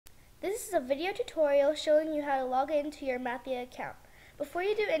This is a video tutorial showing you how to log into your Mathia account. Before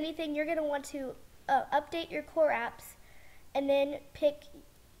you do anything, you're going to want to update your core apps and then pick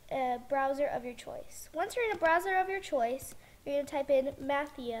a browser of your choice. Once you're in a browser of your choice, you're going to type in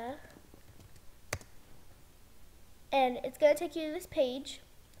Mathia, and it's going to take you to this page.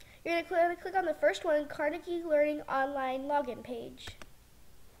 You're going to click on the first one, Carnegie Learning Online Login page.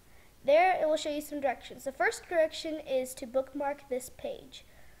 There it will show you some directions. The first direction is to bookmark this page.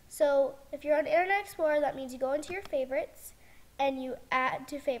 So if you're on Internet Explorer, that means you go into your favorites and you add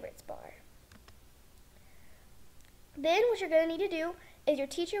to favorites bar. Then what you're going to need to do is your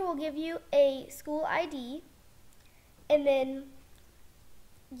teacher will give you a school ID, and then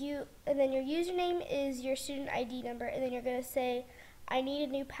your username is your student ID number, and then you're going to say, I need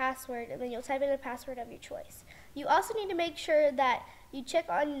a new password, and then you'll type in a password of your choice. You also need to make sure that you check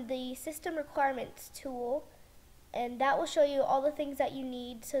on the system requirements tool, and that will show you all the things that you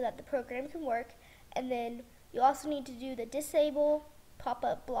need so that the program can work. And then you also need to do the disable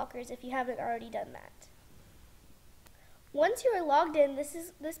pop-up blockers if you haven't already done that. Once you are logged in,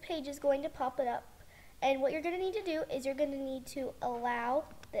 this page is going to pop it up, and what you're going to need to do is you're going to need to allow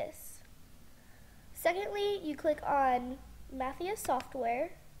this. Secondly, you click on Mathia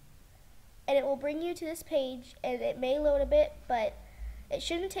software, and it will bring you to this page, and it may load a bit, but it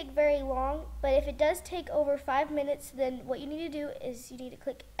shouldn't take very long. But if it does take over 5 minutes, then what you need to do is you need to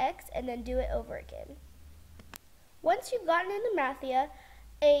click X and then do it over again. Once you've gotten into Mathia,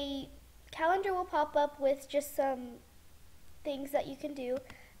 a calendar will pop up with just some things that you can do,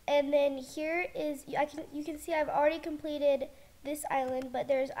 and then here is you can see I've already completed this island, but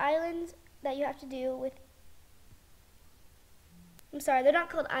there's islands that you have to do with. I'm sorry, they're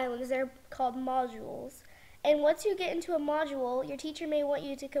not called islands, they're called modules. And once you get into a module, your teacher may want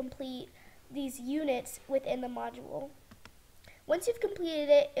you to complete these units within the module. Once you've completed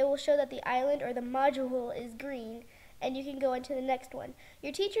it, it will show that the island or the module is green, and you can go into the next one.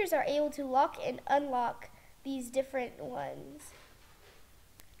 Your teachers are able to lock and unlock these different ones.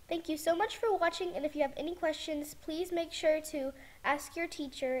 Thank you so much for watching, and if you have any questions, please make sure to ask your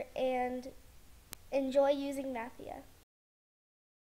teacher and enjoy using Mathia.